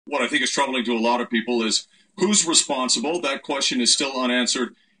What I think is troubling to a lot of people is who's responsible. That question is still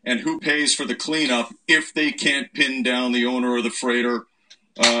unanswered. And who pays for the cleanup if they can't pin down the owner of the freighter?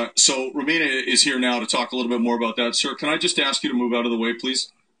 So Romina is here now to talk a little bit more about that. Sir, can I just ask you to move out of the way,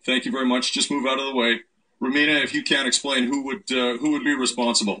 please? Thank you very much. Just move out of the way. Romina, if you can't explain who would be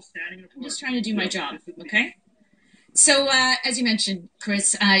responsible. I'm just trying to do my job, okay? So, as you mentioned,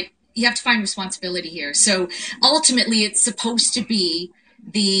 Chris, you have to find responsibility here. So, ultimately, it's supposed to be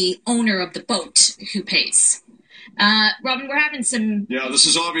the owner of the boat who pays. Robin, we're having some... Yeah, this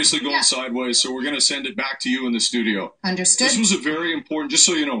is obviously going sideways, so we're going to send it back to you in the studio. Understood. This was a very important... Just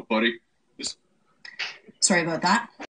so you know, buddy. Sorry about that.